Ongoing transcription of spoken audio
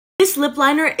This lip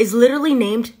liner is literally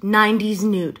named 90s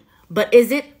Nude. But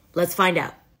is it? Let's find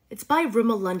out. It's by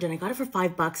Rimmel London. I got it for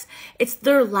 $5. It's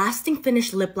their lasting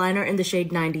finish lip liner in the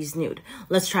shade 90s Nude.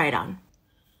 Let's try it on.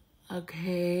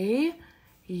 Okay.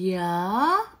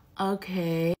 Yeah.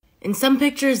 Okay. In some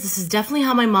pictures, this is definitely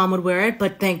how my mom would wear it,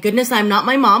 but thank goodness I'm not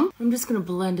my mom. I'm just gonna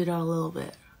blend it out a little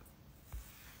bit.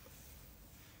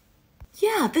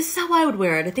 Yeah, this is how I would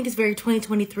wear it. I think it's very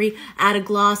 2023. Add a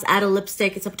gloss, add a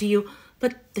lipstick, it's up to you.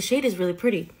 But the shade is really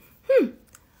pretty.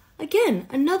 Again,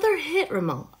 another hit,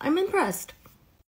 Rimmel. I'm impressed.